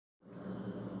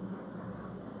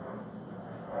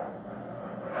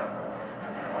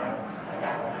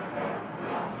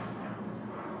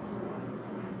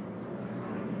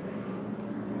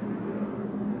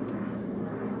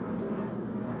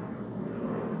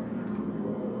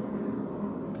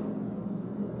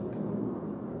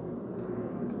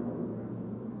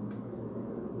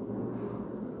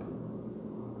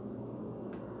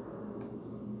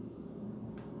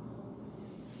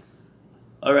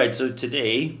All right, so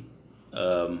today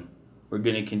we're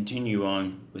going to continue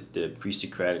on with the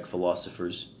pre-Socratic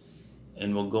philosophers,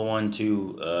 and we'll go on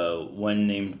to one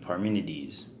named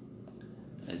Parmenides,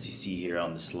 as you see here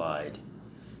on the slide.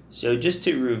 So just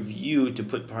to review, to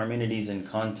put Parmenides in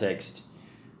context,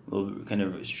 we'll kind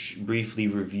of briefly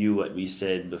review what we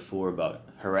said before about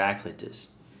Heraclitus.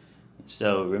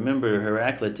 So remember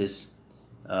Heraclitus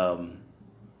going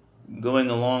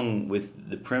along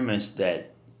with the premise that,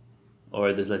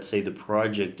 or let's say the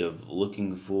project of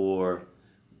looking for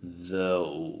the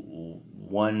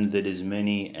one that is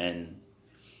many and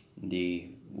the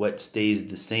what stays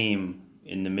the same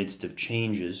in the midst of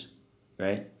changes,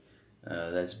 right?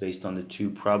 That's based on the two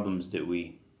problems that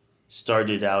we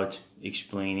started out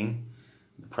explaining,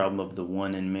 the problem of the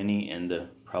one and many and the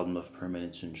problem of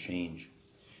permanence and change.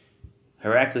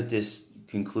 Heraclitus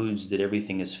concludes that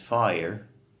everything is fire.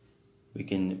 We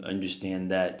can understand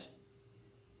that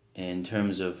in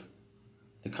terms of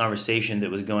the conversation that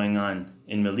was going on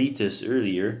in Miletus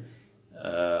earlier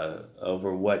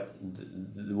over what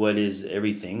is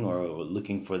everything, or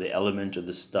looking for the element or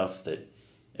the stuff that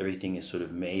everything is sort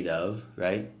of made of,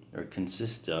 right, or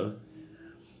consists of.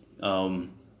 But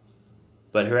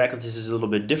Heraclitus is a little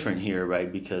bit different here,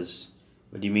 right, because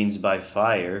what he means by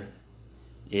fire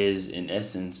is in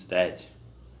essence that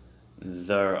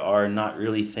there are not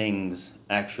really things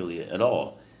actually at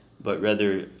all, but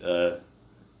rather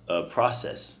a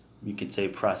process. You could say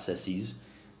processes,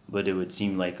 but it would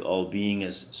seem like all being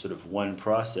is sort of one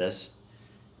process,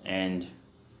 and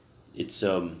it's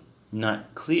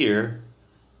not clear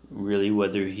really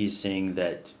whether he's saying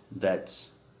that that's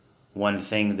one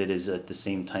thing that is at the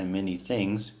same time many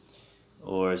things,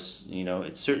 or it's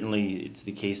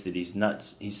the case that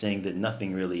he's saying that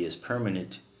nothing really is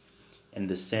permanent in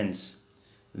the sense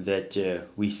that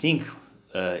we think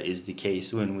is the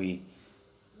case when we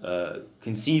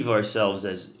conceive ourselves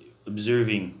as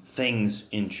observing things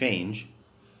in change,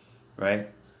 right?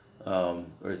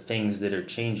 Or things that are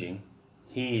changing.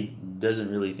 He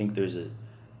doesn't really think there's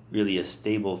really a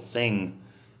stable thing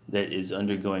that is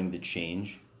undergoing the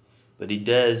change, but he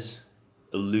does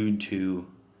allude to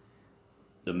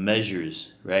the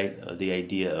measures, right? The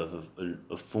idea of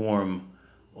a form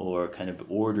or kind of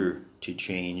order to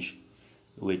change,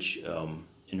 which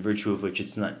in virtue of which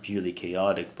it's not purely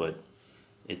chaotic, but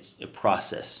it's a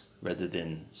process rather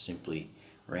than simply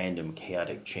random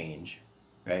chaotic change,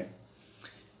 right?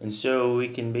 And so we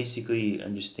can basically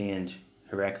understand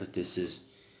Heraclitus is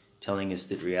telling us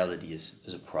that reality is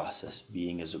a process,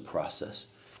 being is a process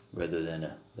rather than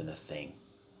a thing.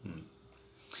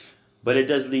 But it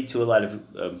does lead to a lot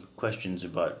of questions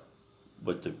about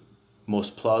what the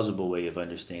most plausible way of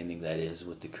understanding that is,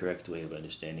 what the correct way of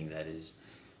understanding that is,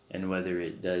 and whether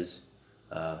it does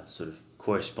sort of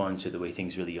correspond to the way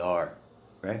things really are,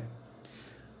 right?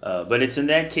 But it's in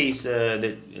that case that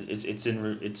it's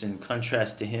in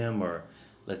contrast to him, or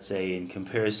let's say in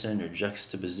comparison or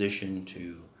juxtaposition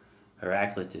to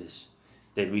Heraclitus,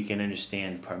 that we can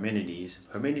understand Parmenides.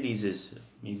 Parmenides is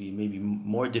maybe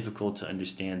more difficult to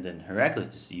understand than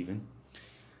Heraclitus even,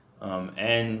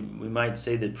 and we might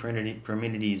say that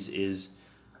Parmenides is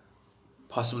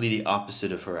possibly the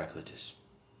opposite of Heraclitus.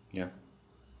 Yeah.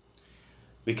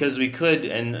 Because we could,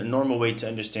 and a normal way to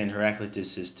understand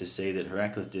Heraclitus is to say that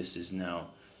Heraclitus is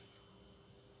now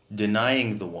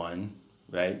denying the one,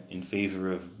 right, in favor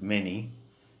of many,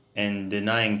 and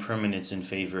denying permanence in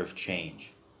favor of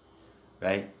change,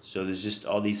 right? So there's just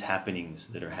all these happenings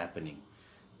that are happening.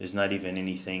 There's not even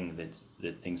anything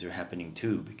that things are happening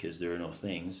to, because there are no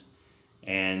things.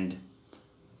 And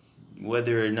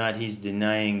whether or not he's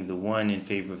denying the one in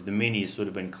favor of the many is sort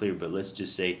of unclear, but let's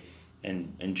just say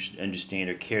and understand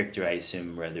or characterize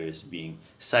him rather as being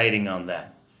siding on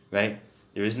that, right?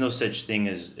 There is no such thing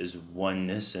as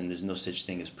oneness, and there's no such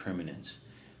thing as permanence.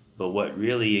 But what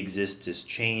really exists is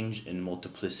change and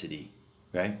multiplicity,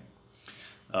 right?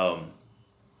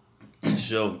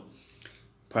 So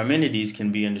Parmenides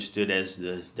can be understood as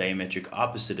the diametric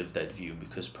opposite of that view,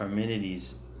 because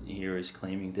Parmenides here is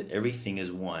claiming that everything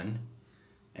is one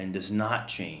and does not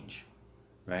change,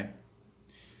 right?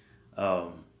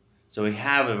 So we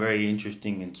have a very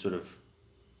interesting and sort of,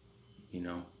 it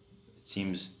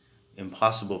seems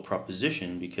impossible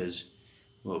proposition, because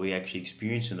what we actually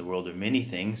experience in the world are many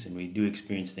things, and we do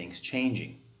experience things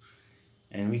changing.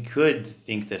 And we could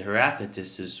think that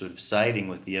Heraclitus is sort of siding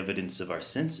with the evidence of our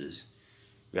senses,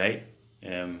 right?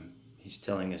 He's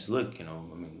telling us, look,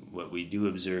 what we do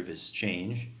observe is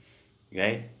change,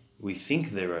 right? We think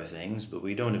there are things, but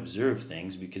we don't observe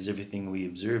things, because everything we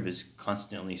observe is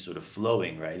constantly sort of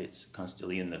flowing, right? It's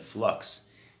constantly in the flux,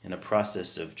 in a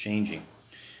process of changing.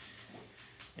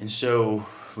 And so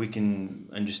we can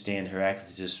understand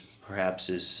Heraclitus perhaps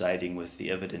as siding with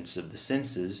the evidence of the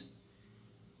senses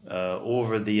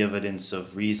over the evidence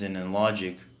of reason and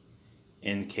logic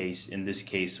in this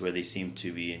case where they seem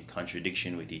to be in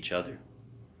contradiction with each other,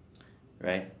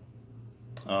 right?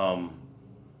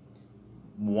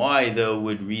 Why though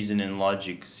would reason and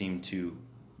logic seem to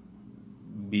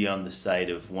be on the side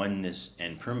of oneness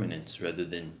and permanence rather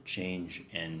than change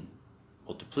and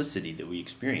multiplicity that we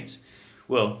experience?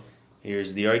 Well,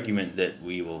 here's the argument that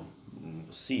we will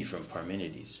see from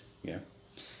Parmenides. Yeah.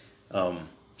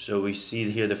 So we see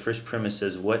here the first premise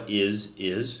says what is,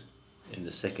 and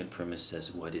the second premise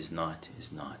says what is not,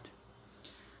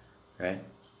 right?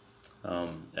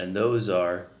 And those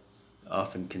are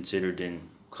often considered in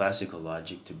classical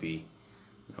logic to be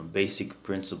basic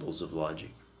principles of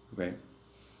logic, right?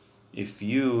 If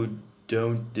you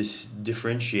don't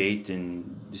differentiate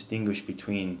and distinguish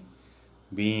between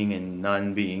being and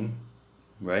non-being,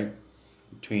 right?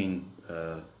 Between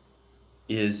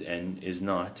is and is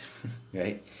not,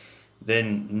 right?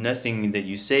 Then nothing that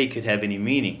you say could have any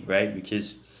meaning, right?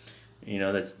 Because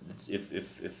that's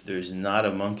if there's not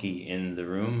a monkey in the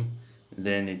room,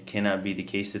 then it cannot be the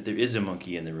case that there is a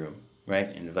monkey in the room, right?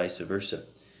 And vice versa.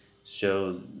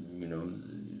 So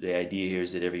the idea here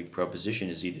is that every proposition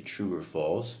is either true or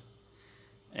false,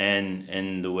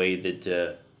 and the way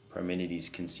that Parmenides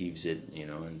conceives it,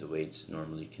 and the way it's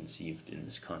normally conceived in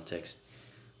this context,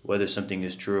 whether something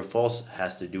is true or false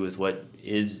has to do with what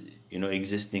is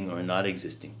existing or not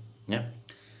existing. Yeah,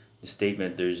 the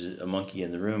statement "there's a monkey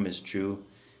in the room" is true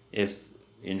if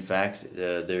in fact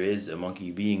there is a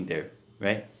monkey being there,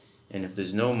 right? And if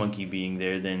there's no monkey being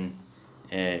there, then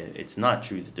it's not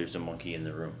true that there's a monkey in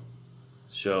the room.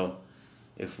 So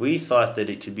if we thought that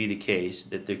it could be the case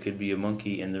that there could be a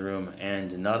monkey in the room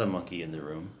and not a monkey in the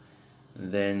room,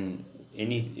 then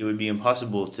it would be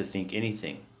impossible to think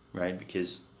anything, right?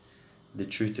 Because the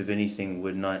truth of anything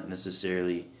would not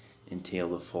necessarily entail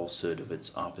the falsehood of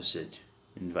its opposite,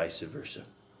 and vice versa.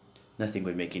 Nothing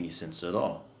would make any sense at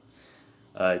all.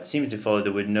 It seems to follow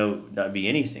there would not be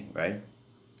anything, right?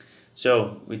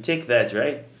 So we take that,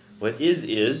 right? What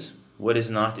is, what is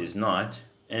not,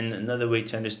 and another way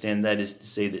to understand that is to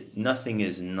say that nothing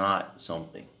is not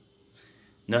something.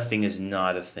 Nothing is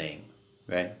not a thing,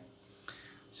 right?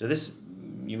 So this,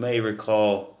 you may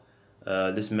recall,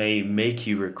 this may make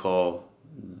you recall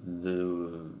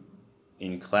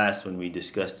in class when we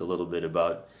discussed a little bit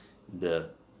about the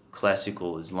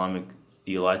classical Islamic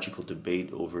theological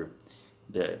debate over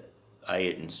the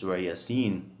ayat in Surah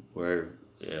Yasin, where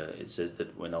it says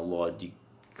that when Allah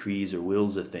decrees or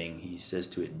wills a thing, He says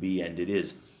to it, be, and it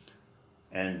is.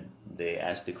 And they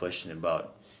asked the question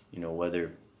about,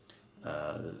 whether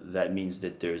that means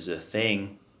that there's a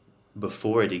thing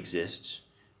before it exists,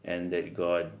 and that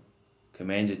God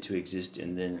commanded to exist,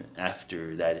 and then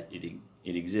after that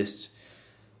it exists,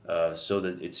 so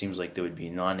that it seems like there would be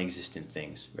non-existent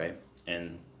things, right?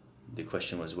 And the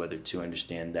question was whether to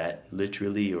understand that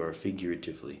literally or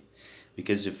figuratively.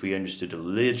 Because if we understood it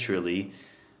literally,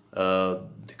 the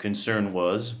concern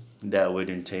was that would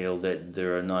entail that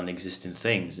there are non-existent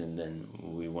things, and then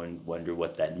we wonder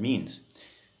what that means.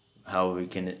 How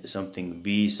can something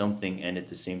be something and at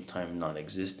the same time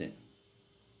non-existent?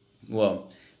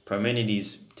 Well,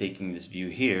 Parmenides taking this view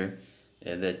here,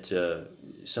 that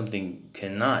something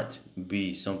cannot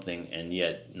be something and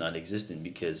yet not existent,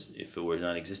 because if it were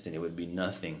not existent, it would be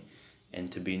nothing,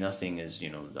 and to be nothing is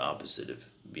the opposite of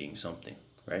being something,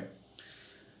 right?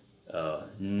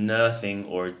 Nothing,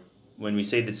 or when we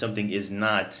say that something is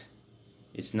not,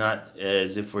 it's not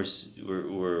as if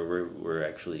we're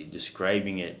actually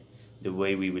describing it the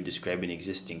way we would describe an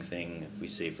existing thing. If we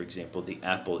say, for example, the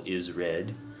apple is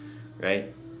red,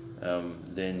 right?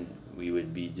 Then we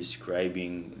would be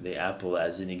describing the apple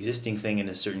as an existing thing in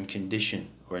a certain condition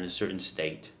or in a certain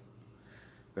state,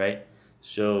 right?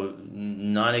 So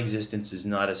non-existence is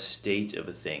not a state of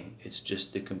a thing. It's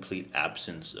just the complete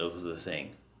absence of the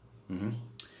thing.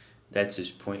 That's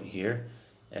his point here.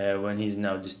 When he's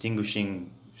now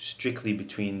distinguishing strictly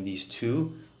between these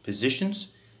two positions,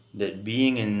 that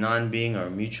being and non-being are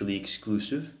mutually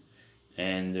exclusive,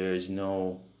 and there is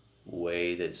no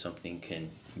way that something can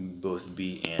both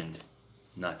be and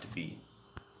not to be.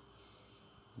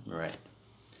 Right.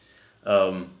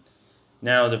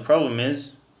 Now the problem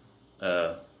is,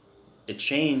 a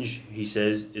change, he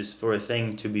says, is for a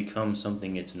thing to become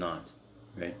something it's not,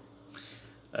 right?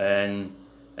 And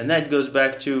that goes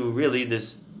back to really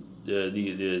this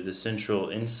the central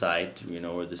insight,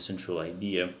 or the central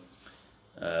idea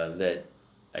that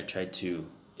I tried to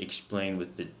explain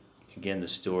with the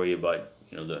story about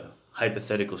the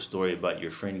hypothetical story about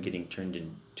your friend getting turned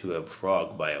into a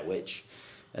frog by a witch,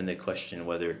 and the question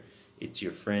whether it's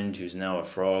your friend who's now a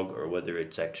frog or whether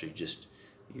it's actually just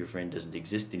your friend doesn't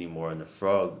exist anymore and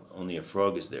only a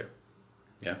frog is there.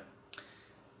 Yeah.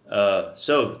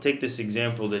 So take this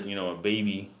example that, a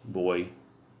baby boy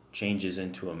changes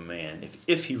into a man.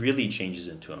 If he really changes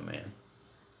into a man,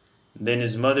 then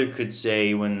his mother could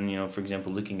say, when, for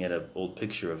example, looking at an old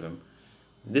picture of him,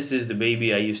 "This is the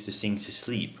baby I used to sing to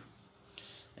sleep."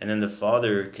 And then the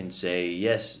father can say,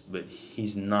 "Yes, but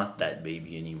he's not that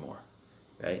baby anymore,"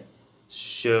 right?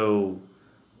 So,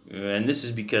 and this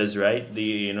is because, right,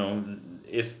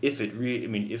 if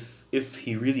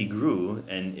he really grew,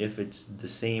 and if it's the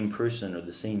same person or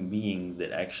the same being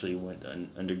that actually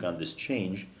undergone this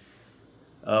change,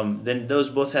 then those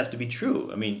both have to be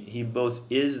true. He both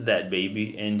is that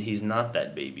baby and he's not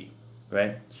that baby,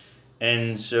 right?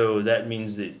 And so that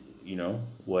means that,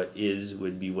 what is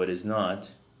would be what is not,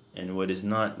 and what is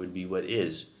not would be what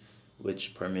is,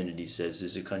 which Parmenides says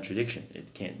is a contradiction.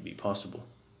 It can't be possible.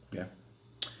 Yeah.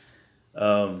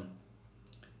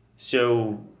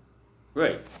 So,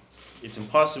 right, it's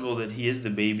impossible that he is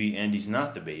the baby and he's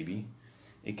not the baby.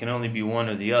 It can only be one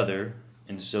or the other.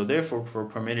 And so therefore, for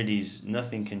Parmenides,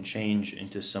 nothing can change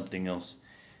into something else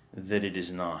that it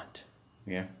is not.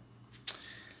 Yeah.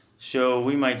 So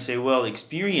we might say, well,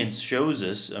 experience shows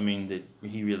us, that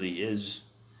he really is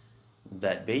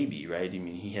that baby, right?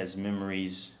 He has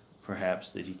memories,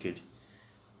 perhaps, that he could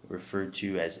refer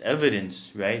to as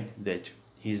evidence, right, that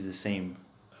he's the same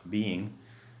being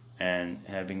and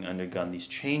having undergone these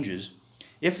changes.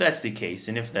 If that's the case,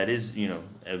 and if that is,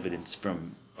 evidence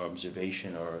from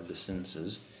observation or the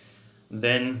senses,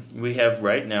 then we have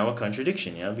right now a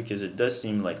contradiction, yeah, because it does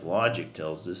seem like logic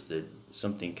tells us that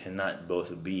something cannot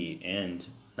both be and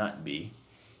not be.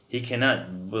 He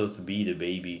cannot both be the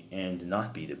baby and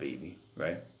not be the baby,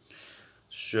 right?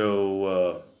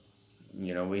 So,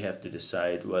 we have to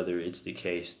decide whether it's the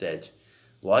case that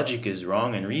logic is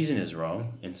wrong and reason is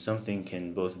wrong, and something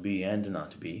can both be and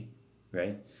not be,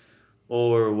 right?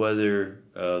 Or whether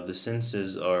the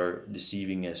senses are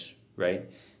deceiving us, right?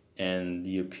 And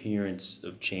the appearance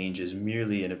of change is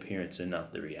merely an appearance and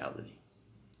not the reality,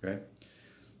 right?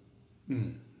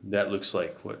 That looks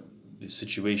like what the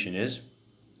situation is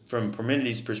from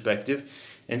Parmenides' perspective.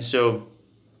 And so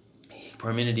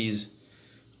Parmenides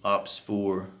opts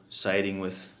for siding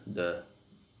with the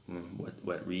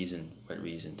what reason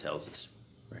tells us,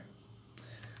 right?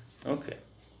 Okay.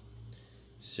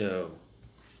 So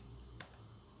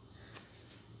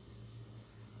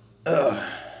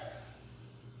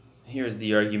here's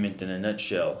the argument in a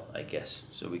nutshell, I guess.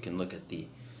 So we can look at the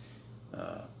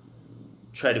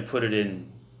try to put it in.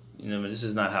 This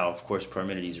is not how, of course,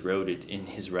 Parmenides wrote it in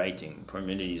his writing.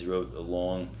 Parmenides wrote a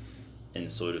long and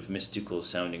sort of mystical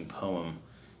sounding poem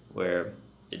where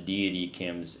a deity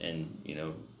comes and,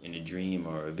 in a dream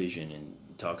or a vision, and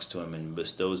talks to him and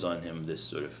bestows on him this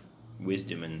sort of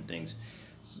wisdom and things.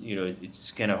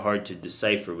 It's kind of hard to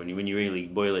decipher when you really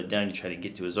boil it down. You try to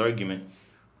get to his argument.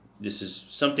 This is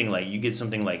something like, you get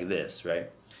something like this, right?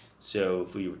 So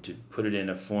if we were to put it in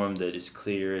a form that is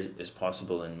clear as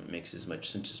possible and makes as much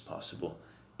sense as possible,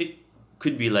 it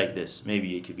could be like this.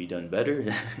 Maybe it could be done better,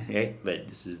 right? But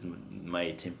this is my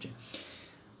attempt.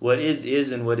 What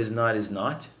is and what is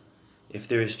not. If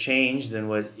there is change, then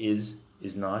what is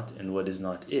not, and what is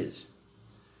not is.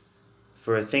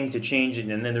 For a thing to change, and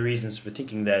then the reasons for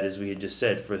thinking that, as we had just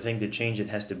said, for a thing to change, it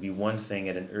has to be one thing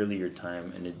at an earlier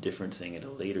time and a different thing at a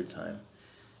later time.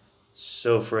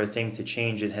 So for a thing to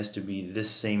change, it has to be this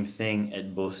same thing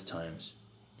at both times,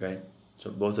 right? So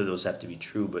both of those have to be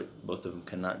true, but both of them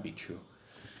cannot be true,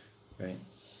 right?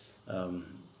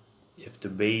 If the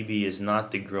baby is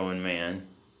not the grown man,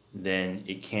 then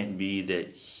it can't be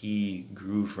that he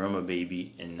grew from a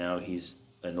baby and now he's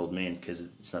an old man, because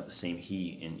it's not the same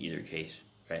he in either case,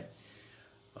 right?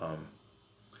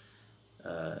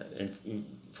 And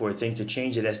for a thing to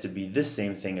change, it has to be this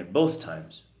same thing at both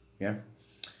times, yeah?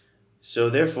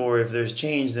 So therefore, if there's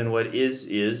change, then what is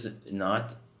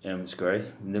not, then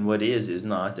what is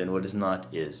not, and what is not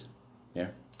is, yeah?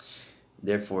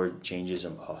 Therefore, change is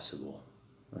impossible.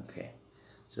 Okay,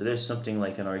 so there's something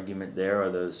like an argument there, or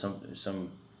there's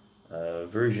some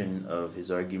version of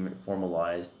his argument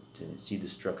formalized to see the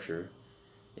structure.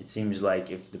 It seems like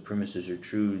if the premises are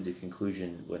true, the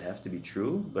conclusion would have to be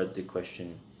true, but the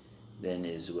question then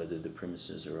is whether the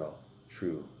premises are all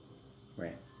true,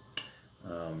 right?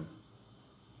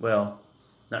 Well,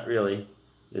 not really.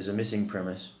 There's a missing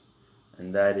premise,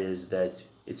 and that is that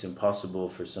it's impossible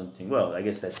for something, well, I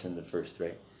guess that's in the first,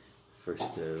 right?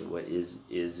 First, what is,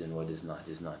 and what is not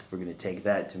is not. If we're going to take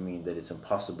that to mean that it's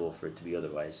impossible for it to be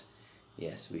otherwise,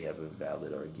 yes, we have a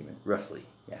valid argument, roughly.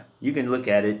 Yeah, you can look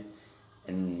at it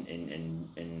and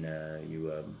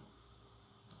you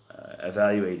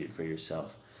evaluate it for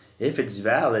yourself. If it's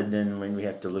valid, then when we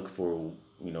have to look for,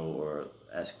 or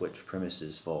ask what premise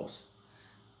is false,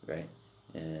 right?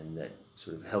 And that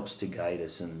sort of helps to guide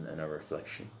us in our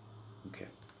reflection. Okay,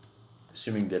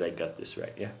 assuming that I got this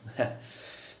right, yeah.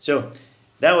 So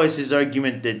that was his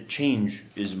argument that change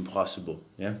is impossible,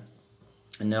 yeah?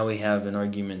 And now we have an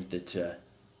argument that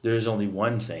there is only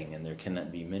one thing and there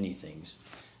cannot be many things.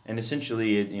 And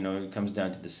essentially, it comes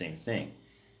down to the same thing.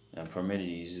 Now,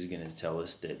 Parmenides is going to tell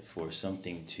us that for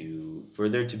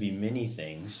there to be many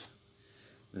things,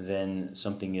 then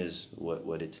something is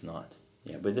what it's not.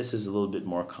 Yeah, but this is a little bit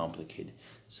more complicated.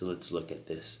 So let's look at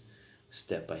this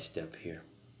step by step here.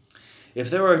 If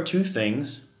there are two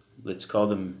things, let's call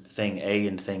them thing A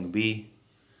and thing B,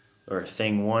 or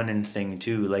thing 1 and thing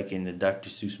 2, like in the Dr.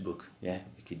 Seuss book. Yeah,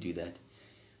 we could do that.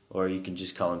 Or you can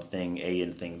just call them thing A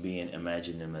and thing B and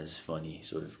imagine them as funny,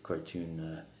 sort of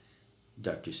cartoon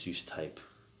Dr. Seuss type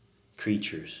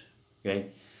creatures,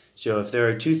 right? So if there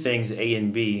are two things, A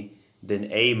and B, then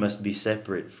A must be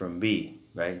separate from B,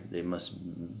 right? They must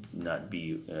not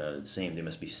be the same. They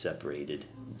must be separated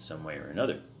in some way or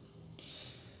another.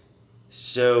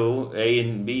 So A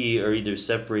and B are either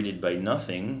separated by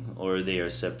nothing or they are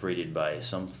separated by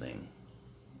something.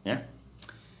 Yeah?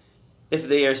 If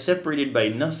they are separated by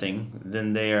nothing,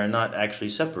 then they are not actually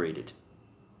separated,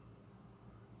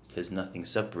 because nothing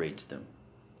separates them.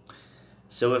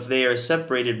 So if they are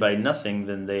separated by nothing,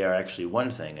 then they are actually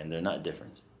one thing and they're not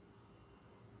different.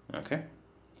 Okay?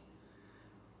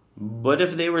 But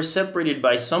if they were separated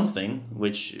by something,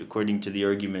 which according to the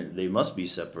argument they must be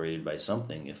separated by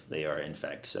something if they are in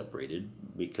fact separated,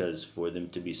 because for them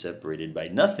to be separated by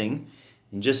nothing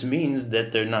just means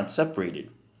that they're not separated.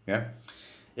 Yeah?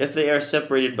 If they are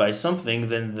separated by something,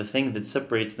 then the thing that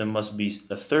separates them must be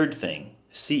a third thing,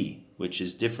 C, which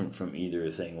is different from either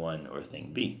thing 1 or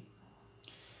thing B.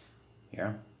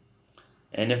 Yeah?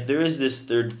 And if there is this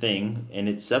third thing and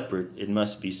it's separate, it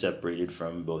must be separated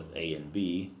from both A and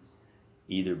B,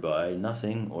 either by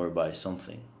nothing or by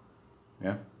something.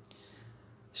 Yeah?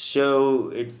 So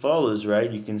it follows,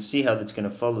 right? You can see how that's going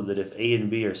to follow, that if A and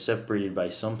B are separated by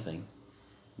something,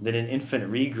 then an infinite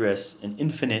regress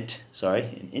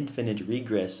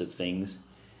of things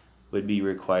would be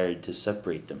required to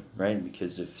separate them, right?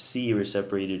 Because if C were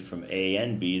separated from A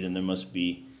and B, then there must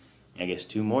be, I guess,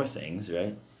 two more things,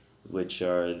 right? Which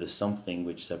are the something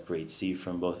which separates C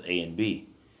from both A and B.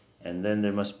 And then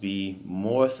there must be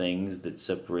more things that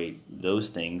separate those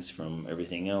things from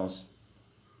everything else.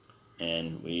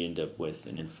 And we end up with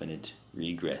an infinite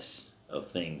regress of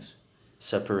things,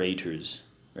 separators,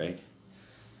 right?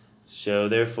 So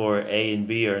therefore, A and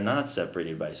B are not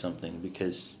separated by something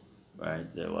because, right,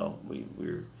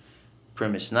 we're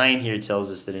premise 9 here tells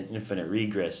us that an infinite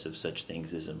regress of such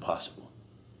things is impossible.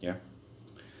 Yeah?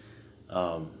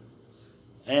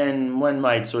 And one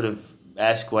might sort of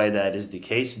ask why that is the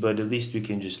case, but at least we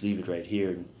can just leave it right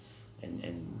here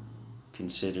and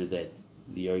consider that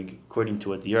according to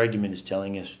what the argument is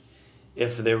telling us,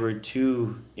 if there were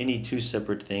any two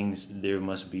separate things, there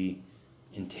must be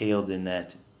entailed in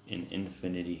that an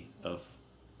infinity of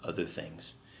other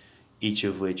things, each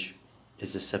of which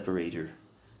is a separator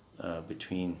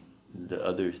between the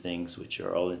other things, which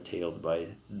are all entailed by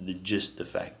just the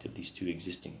fact of these two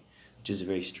existing, which is a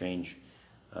very strange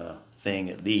thing,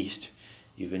 at least,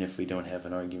 even if we don't have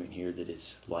an argument here that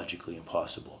it's logically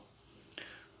impossible.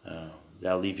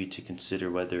 That'll leave you to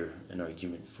consider whether an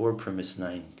argument for premise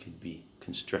 9 could be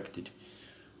constructed,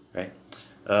 right?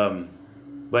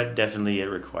 But definitely it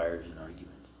requires an argument.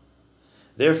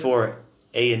 Therefore,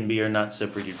 A and B are not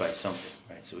separated by something,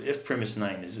 right? So if premise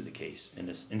 9 is the case, in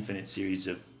this infinite series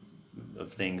of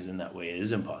things in that way, it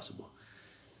is impossible.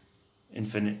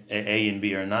 Infinite A and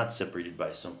B are not separated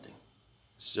by something.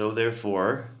 So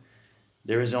therefore,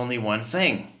 there is only one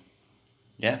thing.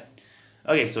 Yeah?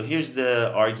 Okay, so here's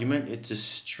the argument. It's a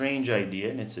strange idea,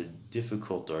 and it's a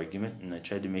difficult argument, and I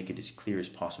tried to make it as clear as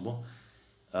possible.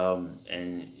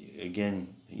 And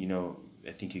again,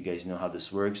 I think you guys know how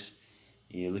this works.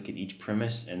 You look at each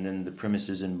premise, and then the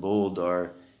premises in bold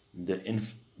are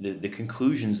the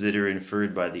conclusions that are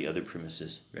inferred by the other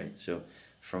premises, right? So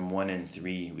from 1 and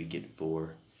 3, we get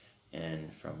 4,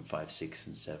 and from 5, 6,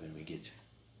 and 7, we get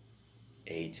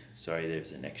 8. Sorry,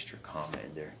 there's an extra comma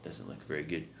in there. Doesn't look very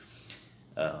good.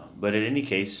 But in any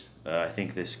case, I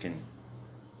think this can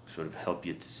sort of help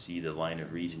you to see the line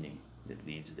of reasoning that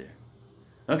leads there.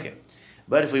 Okay,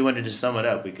 But if we wanted to sum it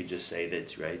up, we could just say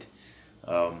that, right,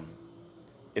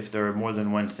 if there are more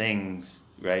than one things,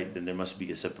 right, then there must be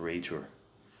a separator,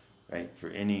 right? For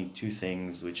any two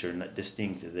things which are not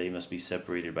distinct, they must be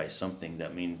separated by something.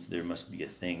 That means there must be a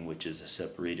thing which is a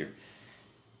separator.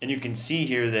 And you can see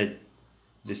here that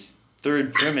this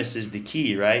third premise is the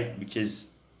key, right? Because,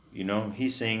 you know,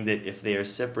 he's saying that if they are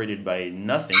separated by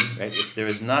nothing, right, if there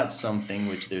is not something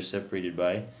which they're separated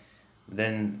by,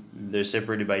 then they're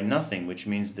separated by nothing, which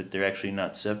means that they're actually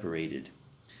not separated.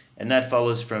 And that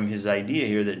follows from his idea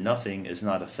here that nothing is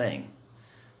not a thing,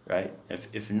 right?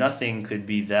 If nothing could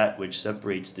be that which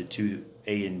separates the two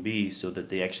A and B so that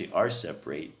they actually are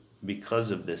separate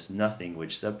because of this nothing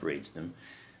which separates them,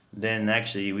 then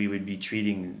actually we would be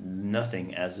treating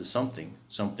nothing as a something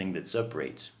that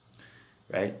separates,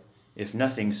 right? If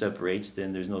nothing separates,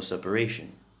 then there's no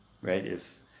separation, right?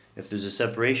 If there's a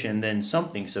separation, then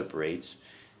something separates.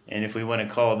 And if we want to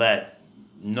call that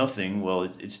nothing, well,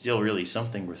 it's still really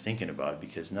something we're thinking about,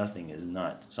 because nothing is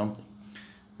not something,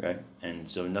 right? And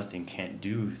so nothing can't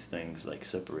do things like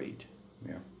separate.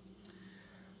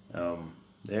 Yeah.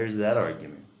 There's that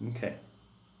argument. Okay.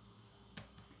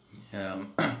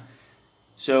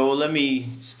 So let me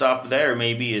stop there.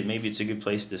 Maybe it's a good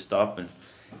place to stop and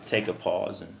take a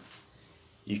pause, and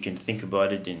you can think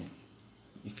about it, and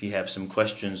if you have some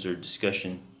questions or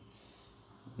discussion,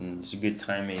 it's a good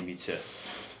time maybe to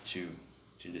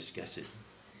discuss it.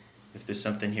 If there's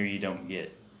something here you don't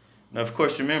get. Now, of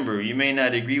course, remember, you may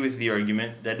not agree with the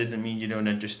argument. That doesn't mean you don't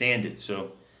understand it.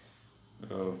 So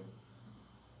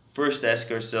first ask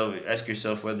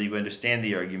yourself whether you understand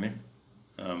the argument,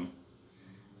 and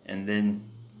then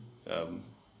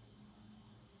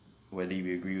whether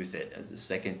you agree with it as the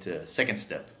second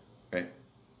step, right?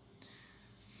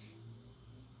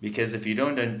 Because if you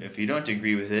don't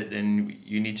agree with it, then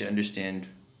you need to understand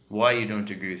why you don't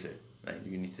agree with it, right?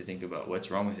 You need to think about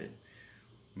what's wrong with it.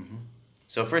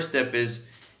 So first step is,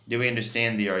 do we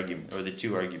understand the argument, or the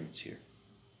two arguments here?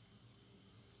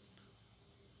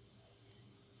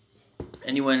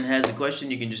 Anyone has a question,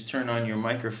 you can just turn on your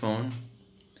microphone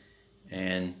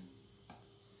and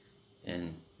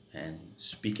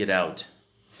speak it out.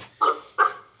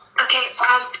 Okay,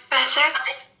 Professor?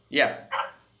 Yeah.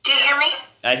 Do you hear me?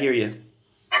 I hear you.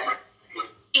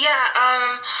 Yeah,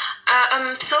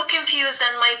 I'm so confused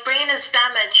and my brain is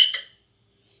damaged.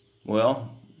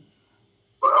 Well,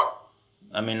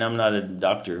 I mean, I'm not a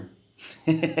doctor.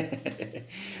 Professor,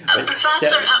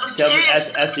 I'm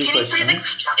serious. Ask your Can you question.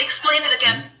 please explain it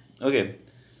again? Okay.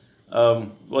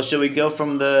 Well, shall we go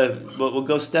from we'll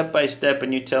go step by step,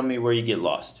 and you tell me where you get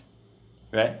lost,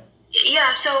 right?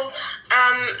 Yeah, so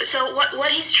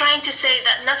what he's trying to say,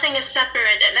 that nothing is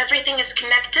separate and everything is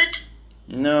connected?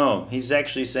 No, he's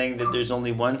actually saying that there's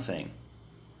only one thing.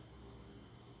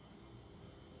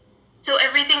 So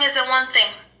everything is a one thing?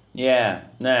 Yeah,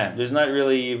 there's not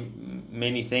really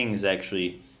many things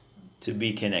actually to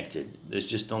be connected. There's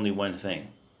just only one thing,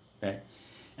 right?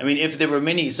 I mean, if there were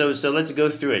many, so let's go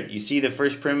through it. You see the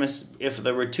first premise, if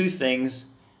there were two things,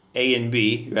 A and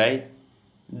B, right?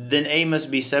 Then A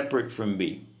must be separate from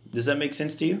B. Does that make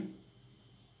sense to you?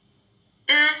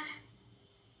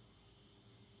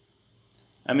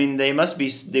 I mean, they must be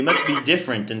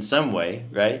different in some way,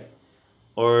 right?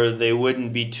 Or they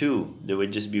wouldn't be two. There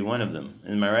would just be one of them.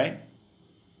 Am I right?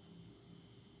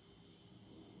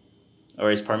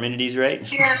 Or is Parmenides right?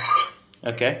 Yeah.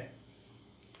 Okay.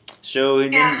 So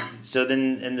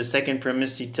then in the second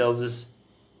premise, he tells us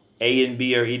A and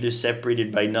B are either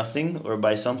separated by nothing or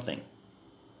by something.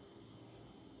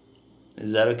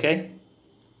 Is that okay?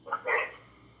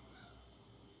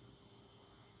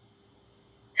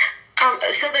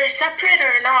 So they're separate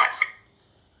or not?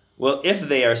 Well, if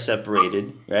they are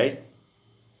separated, right?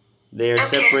 They are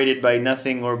separated by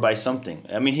nothing or by something.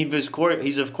 I mean, he's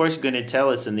of course going to tell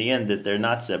us in the end that they're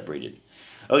not separated.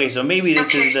 Okay, so maybe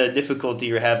this is the difficulty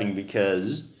you're having,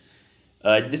 because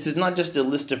this is not just a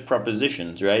list of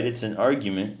propositions, right? It's an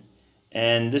argument.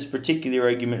 And this particular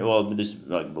argument, well, there's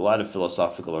like a lot of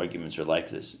philosophical arguments are like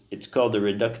this. It's called a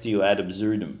reductio ad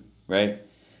absurdum, right?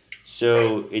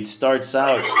 So it starts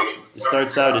out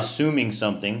assuming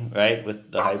something, right, with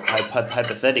the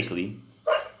hypothetically,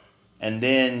 and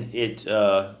then it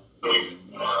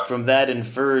from that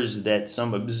infers that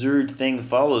some absurd thing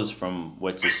follows from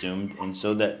what's assumed, and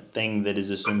so that thing that is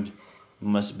assumed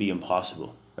must be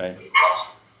impossible, right?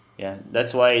 Yeah,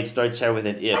 that's why it starts out with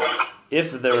an if.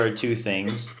 If there are two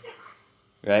things,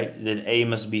 right, then A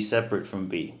must be separate from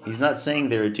B. He's not saying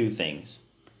there are two things.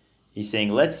 He's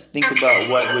saying, let's think about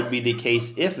what would be the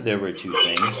case if there were two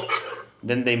things.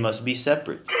 Then they must be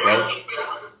separate, right?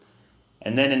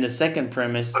 And then in the second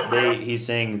premise, he's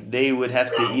saying they would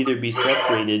have to either be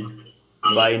separated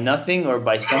by nothing or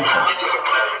by something.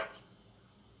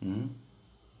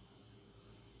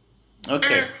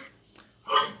 Okay.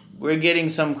 We're getting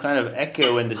some kind of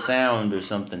echo in the sound or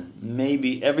something.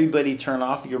 Maybe everybody turn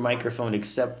off your microphone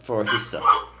except for Hissa.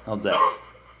 How's that?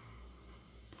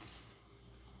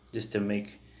 Just to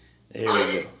make... There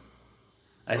we go.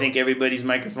 I think everybody's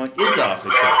microphone is off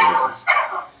except for Hissa's.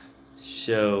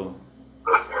 So...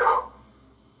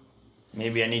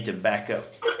 maybe I need to back up.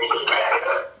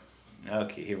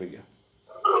 Okay, here we go.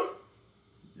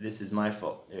 This is my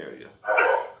fault. There we go.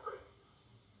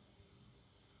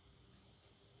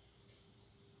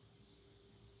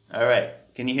 All right.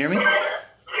 Can you hear me?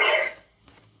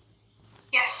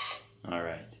 Yes. All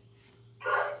right.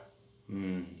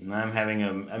 I'm making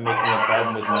a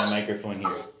problem with my microphone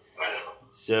here.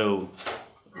 So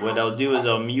what I'll do is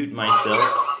I'll mute myself.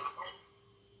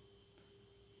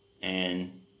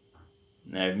 And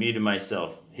I've muted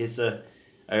myself. Hissa.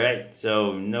 All right.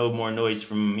 So no more noise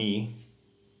from me.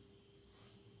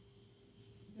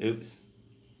 Oops.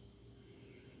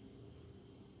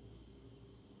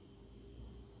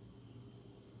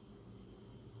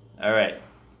 All right.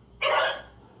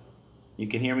 You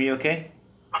can hear me okay?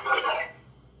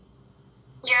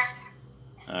 Yeah.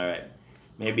 All right.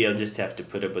 Maybe I'll just have to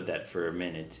put up with that for a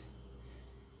minute.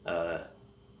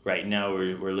 Right now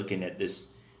we're looking at this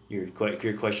your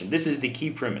question. This is the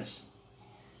key premise.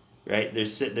 Right?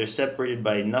 They're separated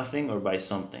by nothing or by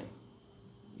something.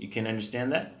 You can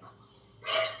understand that?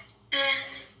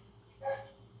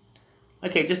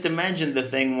 Okay, just imagine the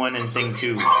thing 1 and thing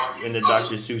 2 in the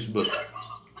Dr. Seuss book.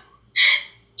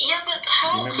 Yeah, but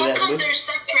how come they're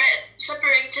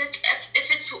separated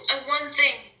if it's one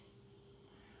thing?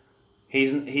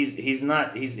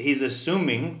 He's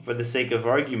assuming for the sake of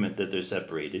argument that they're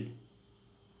separated.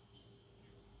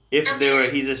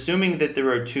 He's assuming that there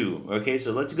are two. Okay,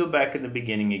 so let's go back in the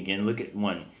beginning again. Look at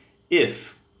 1.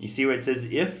 If. You see where it says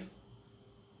if?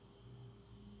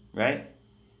 Right?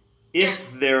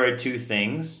 If there are two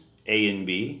things, A and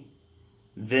B,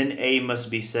 then A must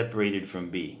be separated from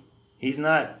B. He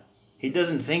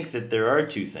doesn't think that there are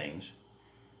two things,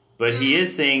 but he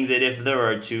is saying that if there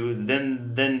are two,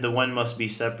 then the one must be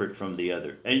separate from the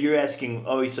other. And you're asking,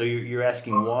 so you're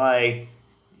asking why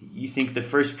you think the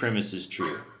first premise is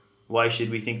true. Why should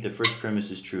we think the first premise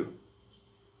is true?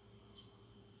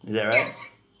 Is that right?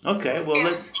 Okay,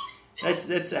 well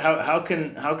that's how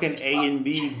can A and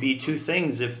B be two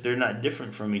things if they're not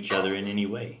different from each other in any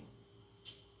way?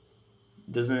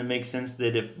 Doesn't it make sense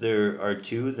that if there are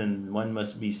two, then one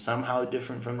must be somehow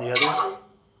different from the other?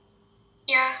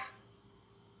 Yeah.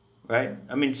 Right?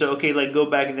 I mean, so, okay, like, go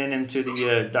back then into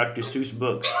the Dr. Seuss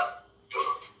book.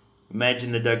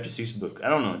 Imagine the Dr. Seuss book. I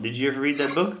don't know. Did you ever read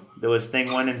that book? There was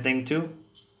thing 1 and thing 2?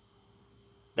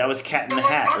 That was Cat in the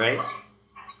Hat, right?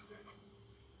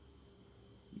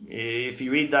 If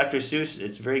you read Dr. Seuss,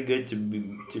 it's very good to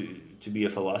be a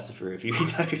philosopher if you read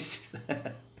Dr. Seuss.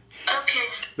 Okay.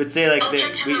 But say like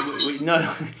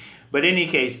no, but in any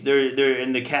case, they're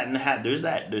in the Cat in the Hat.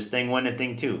 There's thing 1 and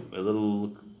thing 2. A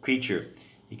little creature,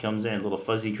 he comes in, a little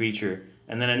fuzzy creature,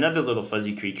 and then another little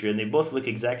fuzzy creature, and they both look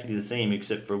exactly the same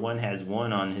except for one has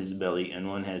 1 on his belly and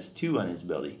one has 2 on his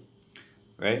belly,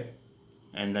 right?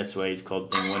 And that's why it's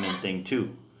called thing 1 and thing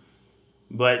 2.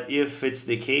 But if it's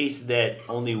the case that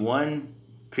only one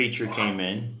creature came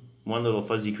in, one little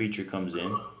fuzzy creature comes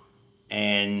in,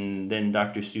 and then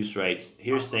Dr. Seuss writes,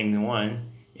 here's thing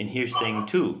 1 and here's thing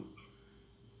 2,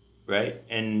 right?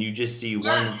 And you just see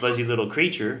one fuzzy little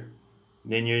creature,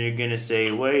 then you're going to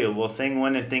say, well, thing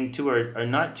 1 and thing 2 are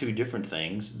not two different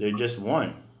things. They're just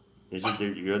one. There's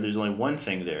only one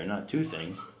thing there, not two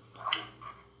things.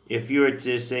 If you were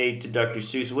to say to Dr.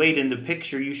 Seuss, wait, in the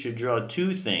picture you should draw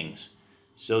two things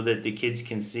so that the kids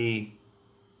can see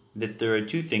that there are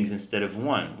two things instead of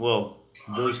one. Well,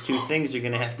 those two things are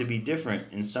going to have to be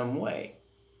different in some way,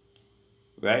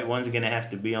 right? One's going to have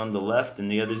to be on the left and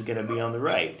the other's going to be on the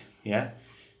right, yeah?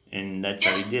 And that's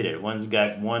how he did it. One's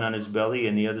got 1 on his belly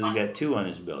and the other's got 2 on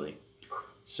his belly.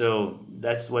 So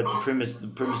that's what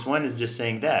the premise 1 is just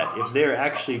saying that. If there are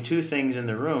actually two things in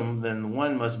the room, then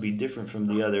one must be different from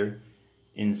the other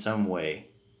in some way,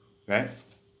 right?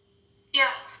 Yeah.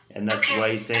 And that's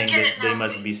why he's saying that they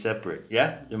must be separate.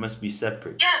 Yeah? They must be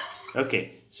separate. Yeah.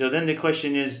 Okay, so then the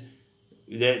question is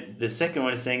that the second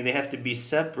one is saying they have to be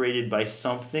separated by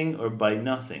something or by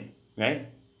nothing, right?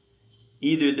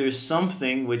 Either there's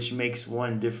something which makes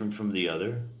one different from the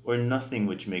other, or nothing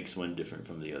which makes one different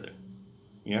from the other.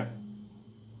 Yeah?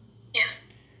 Yeah.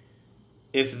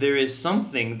 If there is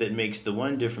something that makes the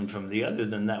one different from the other,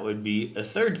 then that would be a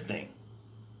third thing,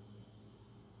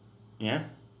 Yeah?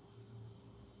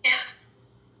 Yeah.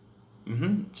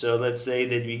 So let's say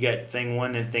that we got thing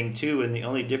 1 and thing 2, and the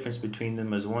only difference between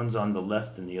them is one's on the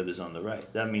left and the other's on the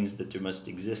right. That means that there must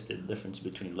exist a difference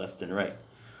between left and right,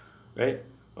 right?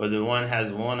 Or the one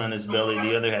has 1 on his belly,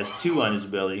 the other has 2 on his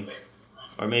belly.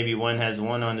 Or maybe one has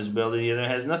 1 on his belly, the other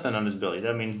has nothing on his belly.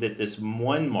 That means that this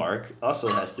one mark also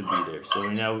has to be there. So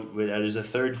now there's a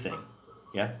third thing,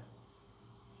 yeah?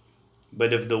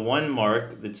 But if the one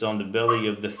mark that's on the belly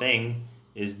of the thing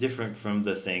is different from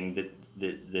the thing that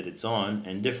it's on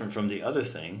and different from the other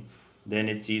thing, then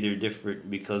it's either different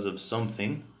because of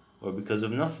something or because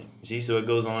of nothing. You see, so it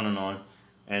goes on,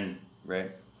 and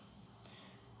right.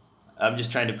 I'm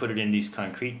just trying to put it in these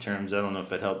concrete terms. I don't know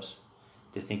if it helps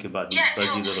to think about these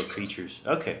fuzzy little creatures.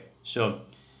 Okay, so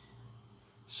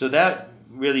that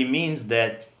really means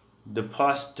that to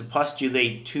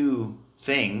postulate two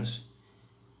things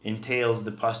entails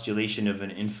the postulation of an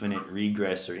infinite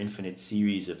regress or infinite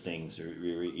series of things, or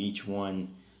each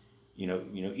one,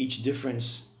 each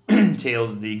difference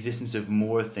entails the existence of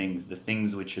more things, the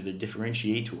things which are the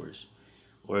differentiators,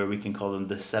 or we can call them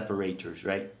the separators,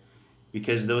 right?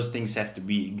 Because those things have to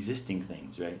be existing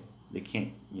things, right? They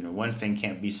can't, one thing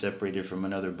can't be separated from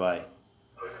another by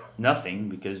nothing,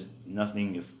 because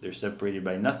nothing, if they're separated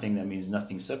by nothing, that means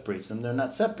nothing separates them. They're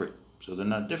not separate, so they're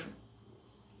not different.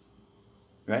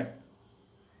 Right?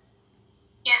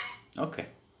 Yeah. Okay.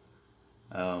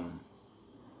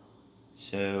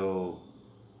 So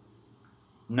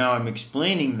now I'm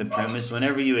explaining the premise.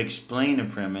 Whenever you explain a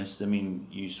premise, I mean,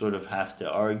 you sort of have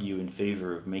to argue in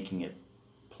favor of making it,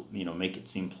 make it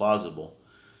seem plausible,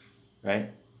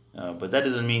 right? But that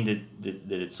doesn't mean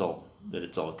that it's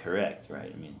all correct,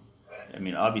 right? I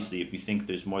mean, obviously, if you think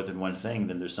there's more than one thing,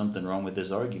 then there's something wrong with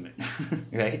this argument,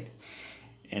 right?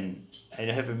 And I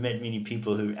haven't met many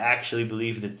people who actually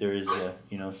believe that there is, that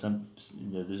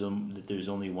there's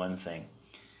only one thing.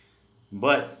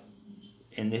 But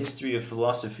in the history of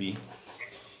philosophy,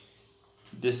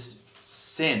 this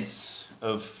sense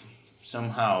of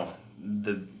somehow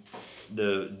the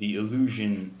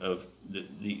illusion of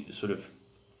the sort of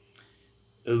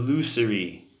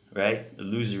illusory, right?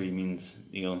 Illusory means,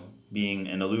 being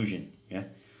an illusion, yeah?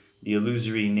 The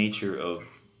illusory nature of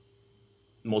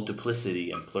multiplicity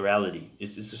and plurality.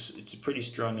 It's a pretty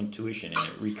strong intuition, and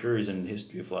it recurs in the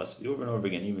history of philosophy over and over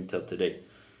again, even till today.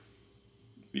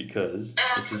 Because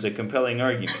this is a compelling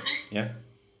argument, yeah?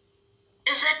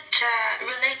 Is it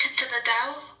related to the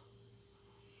Tao?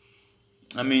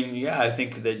 I mean, yeah, I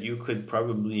think that you could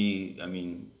probably,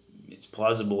 it's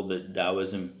plausible that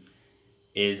Taoism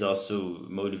is also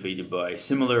motivated by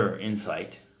similar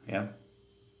insight, yeah?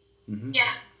 Mm-hmm.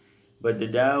 Yeah. But the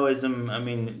Taoism,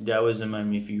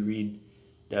 if you read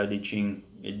Tao Te Ching,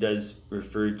 it does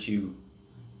refer to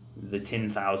the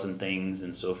 10,000 things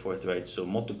and so forth, right? So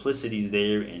multiplicity is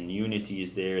there and unity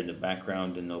is there in the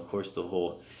background, and of course the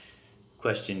whole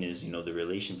question is, the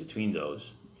relation between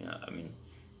those. Yeah,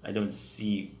 I didn't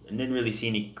really see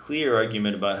any clear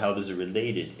argument about how those are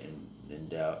related in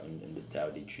the Tao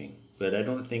Te Ching. But I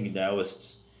don't think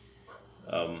Taoists,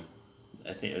 I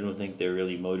don't think they're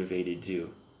really motivated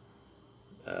to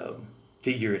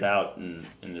figure it out in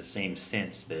the same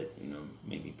sense that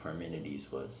maybe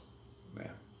Parmenides was.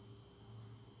 Yeah.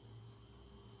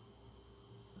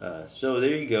 So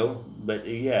there you go. But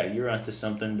yeah, you're onto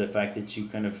something. The fact that you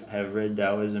kind of have read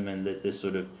Taoism and that this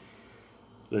sort of,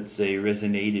 let's say,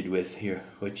 resonated with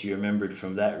what you remembered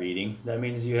from that reading. That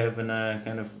means you have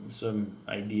kind of some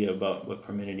idea about what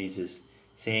Parmenides is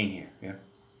saying here. Yeah.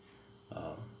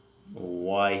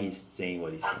 Why he's saying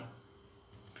what he's saying.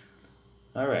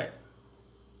 All right.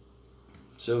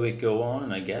 So we go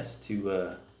on, I guess,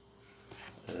 to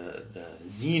the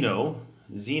Zeno.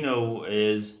 Zeno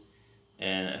is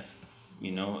an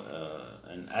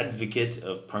advocate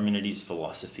of Parmenides'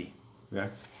 philosophy. Yeah.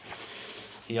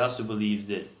 He also believes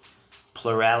that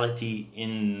plurality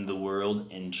in the world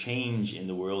and change in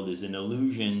the world is an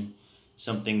illusion,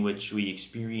 something which we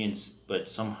experience but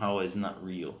somehow is not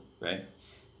real, right?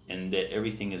 And that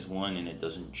everything is one and it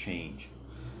doesn't change.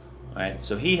 Right?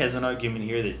 So he has an argument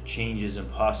here that change is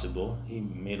impossible. He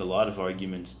made a lot of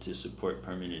arguments to support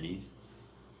Parmenides.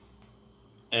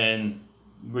 And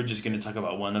we're just going to talk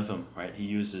about one of them, right? He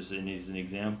uses, and as an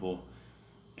example,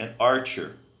 an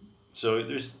archer. So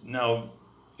there's now,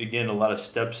 again, a lot of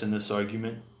steps in this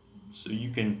argument. So you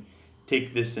can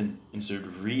take this and sort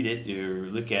of read it or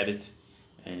look at it,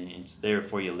 and it's there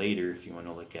for you later if you want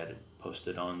to look at it, post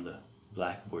it on the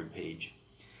Blackboard page.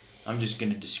 I'm just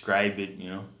going to describe it,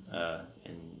 and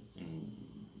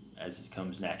as it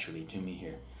comes naturally to me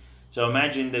here. So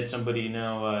imagine that somebody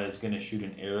now is going to shoot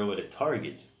an arrow at a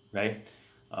target, right?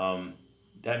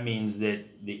 that means that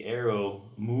the arrow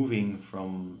moving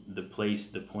from the place,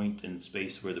 the point in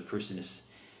space where the person is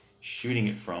shooting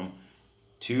it from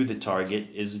to the target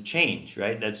is a change,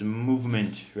 right? That's a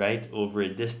movement, right, over a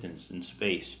distance in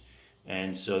space.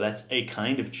 And so that's a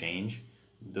kind of change.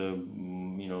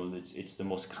 It's the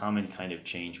most common kind of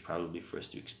change probably for us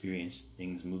to experience,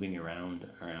 things moving around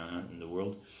in the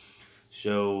world.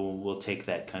 So we'll take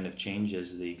that kind of change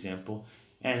as the example.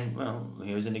 And, well,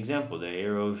 here's an example. The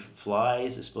arrow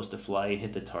flies, is supposed to fly and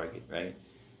hit the target, right?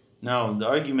 Now, the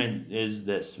argument is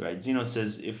this, right? Zeno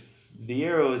says if the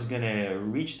arrow is going to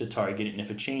reach the target, and if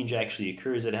a change actually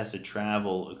occurs, it has to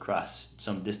travel across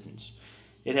some distance.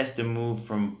 It has to move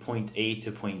from point A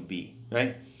to point B,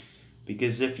 right?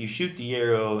 Because if you shoot the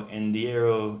arrow and the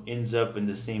arrow ends up in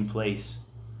the same place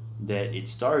that it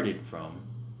started from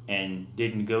and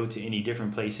didn't go to any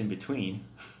different place in between,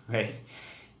 right,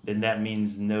 then that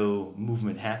means no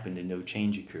movement happened and no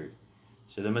change occurred.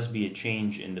 So there must be a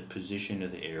change in the position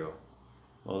of the arrow.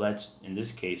 Well, that's, in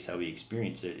this case, how we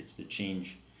experience it. It's the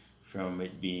change from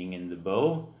it being in the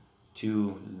bow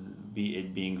to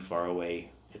it being far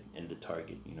away in the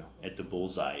target, at the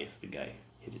bullseye if the guy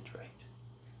hit it right.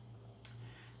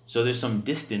 So there's some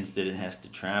distance that it has to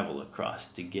travel across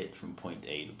to get from point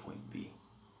A to point B.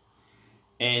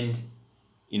 And,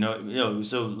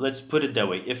 so let's put it that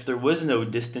way. If there was no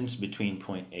distance between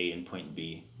point A and point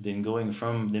B, then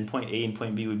point A and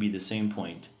point B would be the same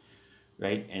point,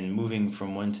 right? And moving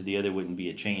from one to the other wouldn't be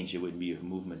a change. It wouldn't be a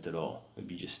movement at all. It would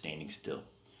be just standing still.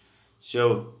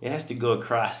 So it has to go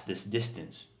across this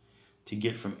distance to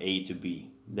get from A to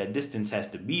B. That distance has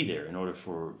to be there in order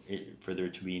for there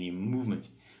to be any movement.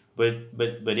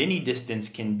 But any distance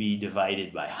can be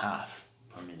divided by half,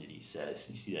 Parmenides says.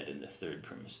 You see that in the third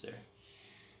premise there,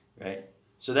 right?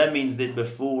 So that means that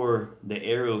before the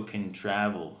arrow can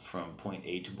travel from point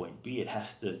A to point B, it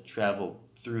has to travel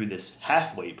through this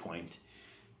halfway point,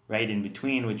 right in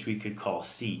between, which we could call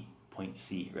C, point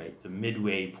C, right? The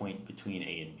midway point between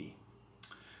A and B,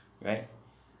 right?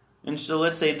 And so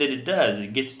let's say that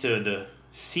it gets to the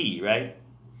C, right?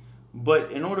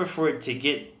 But in order for it to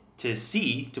get to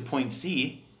C, to point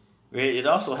C, right, it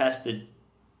also has to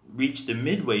reach the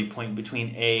midway point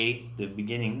between A, the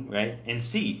beginning, right, and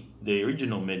C, the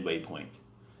original midway point,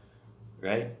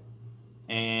 right?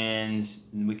 And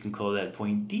we can call that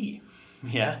point D,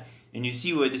 yeah? And you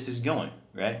see where this is going,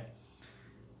 right?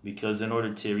 Because in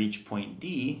order to reach point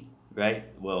D, right,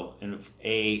 well, in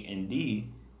A and D,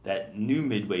 that new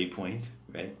midway point,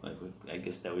 right, I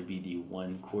guess that would be the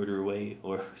 1/4 way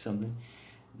or something,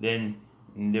 then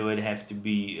there would have to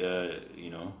be,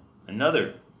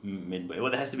 another midway.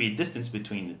 Well, there has to be a distance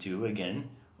between the two, again,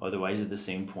 otherwise at the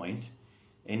same point.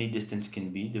 Any distance can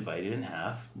be divided in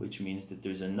half, which means that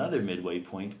there's another midway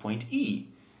point, point E,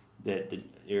 that the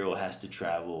arrow has to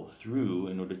travel through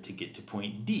in order to get to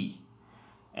point D.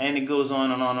 And it goes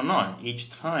on and on and on. Each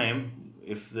time,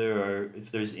 if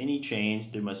there's any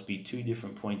change, there must be two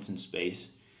different points in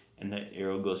space, and the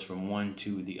arrow goes from one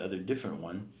to the other different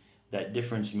one. That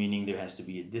difference meaning there has to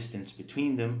be a distance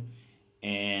between them,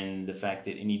 and the fact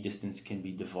that any distance can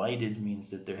be divided means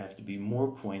that there have to be more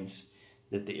points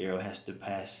that the arrow has to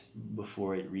pass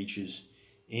before it reaches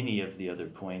any of the other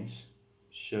points.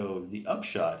 So the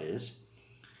upshot is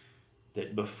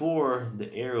that before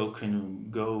the arrow can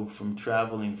go from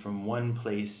traveling from one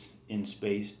place in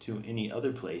space to any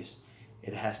other place,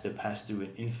 it has to pass through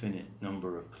an infinite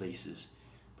number of places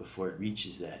before it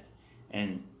reaches that.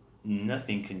 And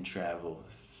nothing can travel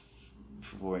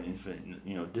for an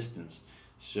infinite distance,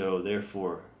 so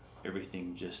therefore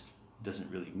everything just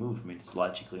doesn't really move. I mean, it's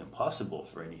logically impossible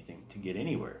for anything to get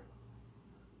anywhere,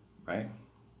 right?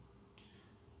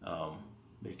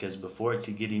 Because before it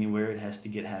could get anywhere, it has to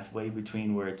get halfway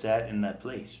between where it's at and that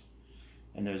place,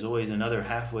 and there's always another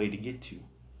halfway to get to,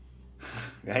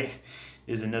 right?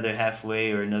 There's another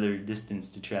halfway or another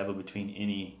distance to travel between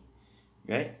any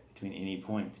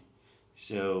point.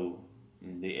 So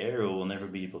the arrow will never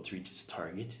be able to reach its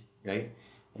target, right?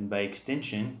 And by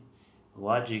extension,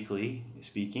 logically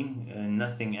speaking,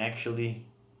 nothing actually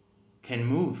can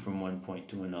move from one point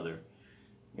to another,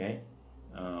 right?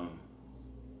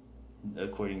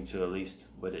 According to at least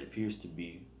what it appears to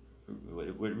be,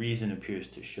 what reason appears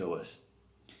to show us.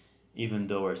 Even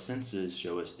though our senses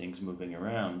show us things moving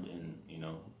around, and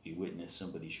we witness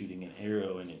somebody shooting an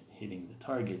arrow and it hitting the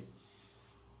target,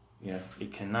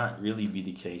 it cannot really be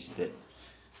the case that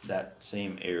that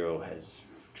same arrow has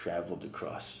traveled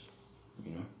across,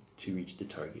 to reach the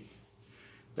target.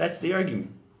 That's the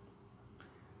argument.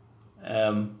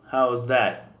 How is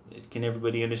that? Can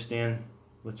everybody understand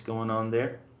what's going on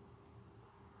there?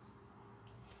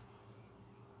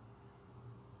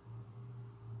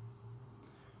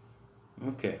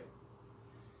 Okay.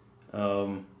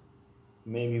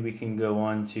 Maybe we can go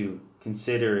on to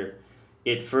consider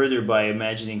it further by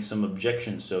imagining some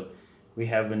objections. So we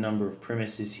have a number of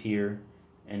premises here,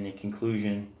 and the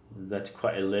conclusion, that's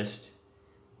quite a list.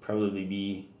 Probably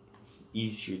be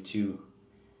easier to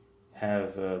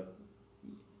have,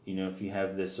 if you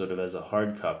have this sort of as a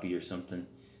hard copy or something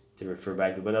to refer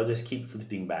back to. But I'll just keep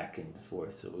flipping back and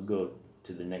forth. So we'll go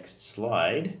to the next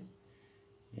slide,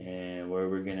 and where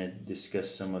we're going to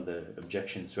discuss some of the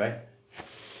objections, right?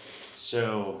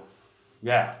 So,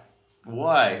 yeah,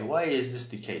 why is this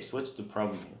the case? What's the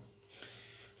problem here?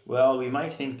 Well, we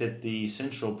might think that the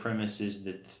central premise is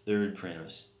the third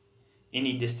premise.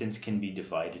 Any distance can be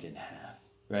divided in half,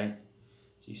 right?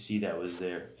 So you see that was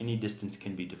there. Any distance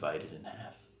can be divided in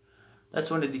half.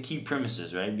 That's one of the key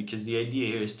premises, right? Because the idea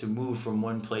here is to move from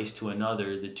one place to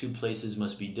another. The two places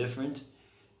must be different.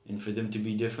 And for them to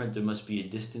be different, there must be a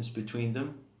distance between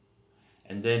them.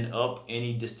 And then up,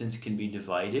 any distance can be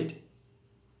divided,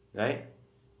 right?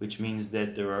 Which means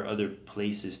that there are other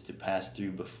places to pass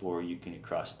through before you can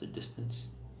cross the distance.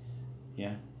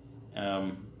 Yeah.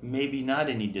 Maybe not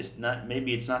any distance.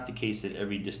 Maybe it's not the case that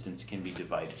every distance can be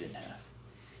divided in half.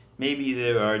 Maybe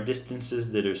there are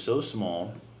distances that are so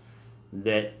small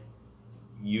that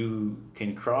you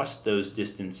can cross those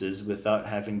distances without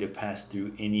having to pass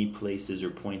through any places or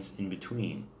points in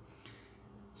between.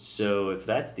 So if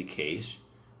that's the case,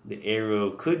 the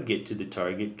arrow could get to the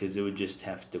target because it would just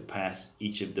have to pass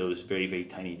each of those very, very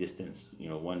tiny distance,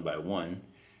 one by one,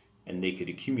 and they could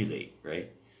accumulate,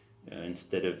 right?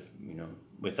 Instead of,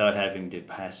 without having to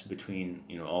pass between,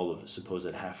 all of the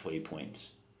supposed halfway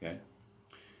points, okay?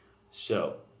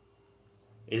 So,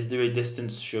 is there a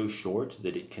distance so short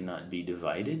that it cannot be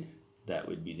divided? That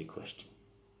would be the question.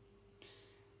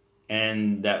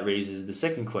 And that raises the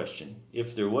second question.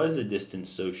 If there was a distance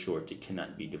so short it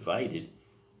cannot be divided,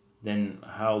 then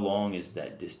how long is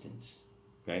that distance,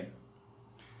 right?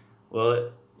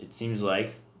 Well, it seems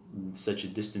like such a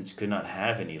distance could not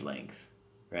have any length,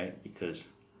 right? Because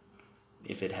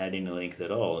if it had any length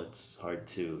at all, it's hard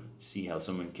to see how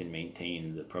someone can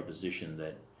maintain the proposition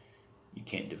that you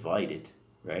can't divide it,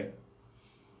 right?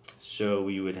 So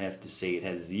we would have to say it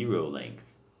has zero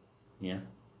length, yeah?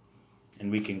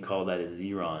 And we can call that a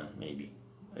zeron, maybe,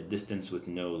 a distance with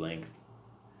no length,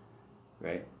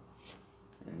 right?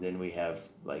 And then we have,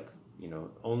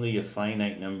 only a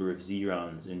finite number of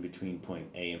zerons in between point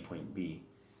A and point B.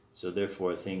 So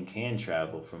therefore, a thing can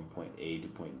travel from point A to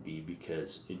point B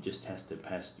because it just has to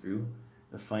pass through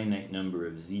a finite number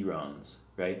of zerons,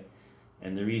 right?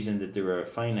 And the reason that there are a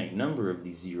finite number of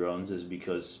these zerons is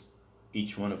because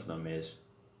each one of them is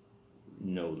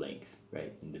no length,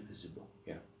 right? Indivisible,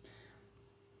 yeah.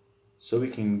 So we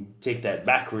can take that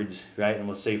backwards, right? And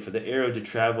we'll say for the arrow to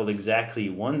travel exactly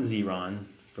 1 zeron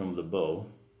from the bow,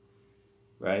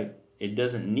 right? It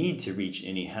doesn't need to reach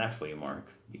any halfway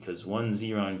mark because 1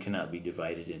 zeron cannot be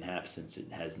divided in half since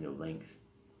it has no length.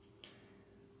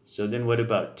 So then what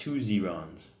about 2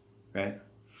 zerons, right?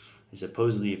 And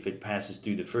supposedly if it passes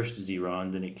through the first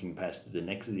zeron, then it can pass through the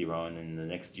next zeron and the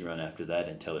next zeron after that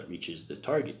until it reaches the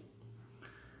target.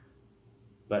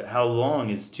 But how long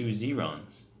is 2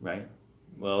 zerons, right?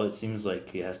 Well, it seems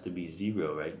like it has to be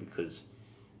 0, right? Because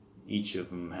each of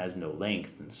them has no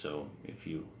length, and so if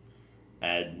you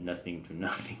add nothing to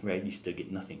nothing, right, you still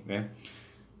get nothing, right?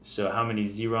 So how many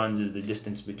zerons is the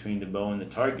distance between the bow and the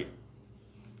target?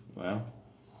 Well,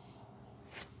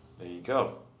 there you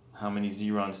go. How many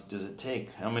zerons does it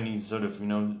take? How many sort of,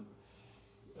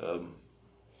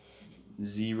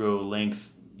 zero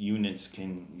length units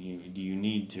do you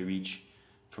need to reach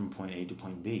from point A to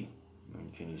point B?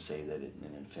 And can you say that in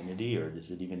an infinity, or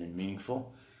is it even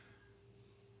meaningful?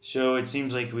 So it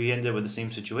seems like we end up with the same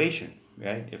situation,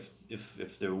 right?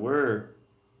 If there were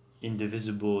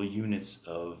indivisible units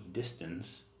of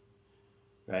distance,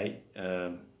 right,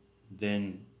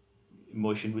 then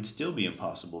motion would still be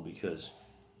impossible because,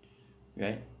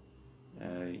 right,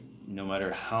 no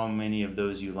matter how many of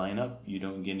those you line up, you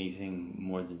don't get anything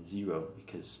more than 0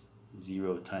 because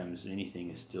 0 times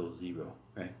anything is still 0,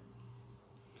 right?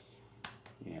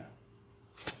 Yeah.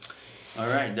 All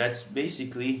right, that's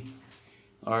basically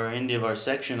our end of our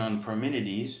section on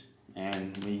Parmenides,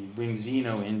 and we bring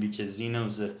Zeno in because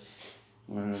Zeno's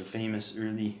one of the famous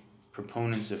early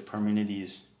proponents of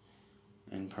Parmenides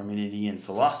and Parmenidean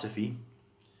philosophy.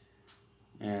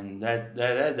 And that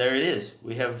there it is.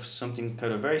 We have something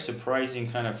kind of very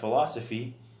surprising kind of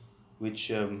philosophy,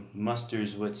 which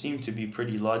musters what seem to be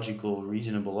pretty logical,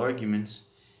 reasonable arguments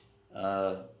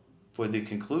for the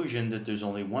conclusion that there's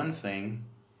only one thing,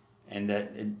 and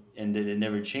that it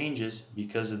never changes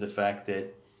because of the fact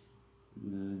that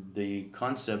the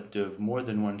concept of more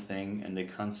than one thing and the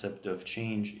concept of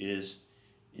change is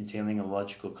entailing a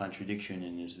logical contradiction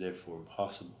and is therefore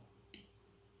impossible.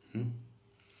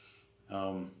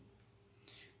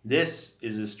 This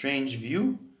is a strange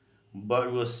view,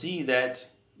 but we'll see that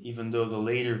even though the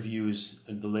later views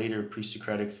of the later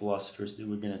pre-Socratic philosophers that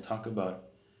we're going to talk about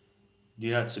do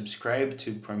not subscribe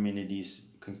to Parmenides'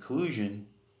 conclusion,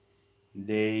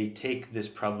 they take this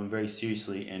problem very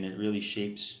seriously, and it really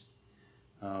shapes,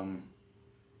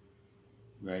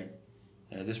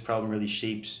 this problem really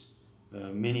shapes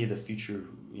many of the future,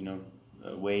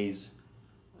 ways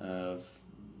of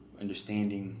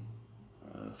understanding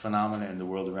phenomena in the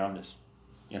world around us.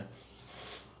 Yeah.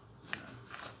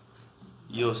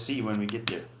 You'll see when we get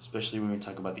there, especially when we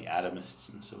talk about the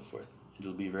atomists and so forth.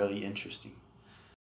 It'll be really interesting.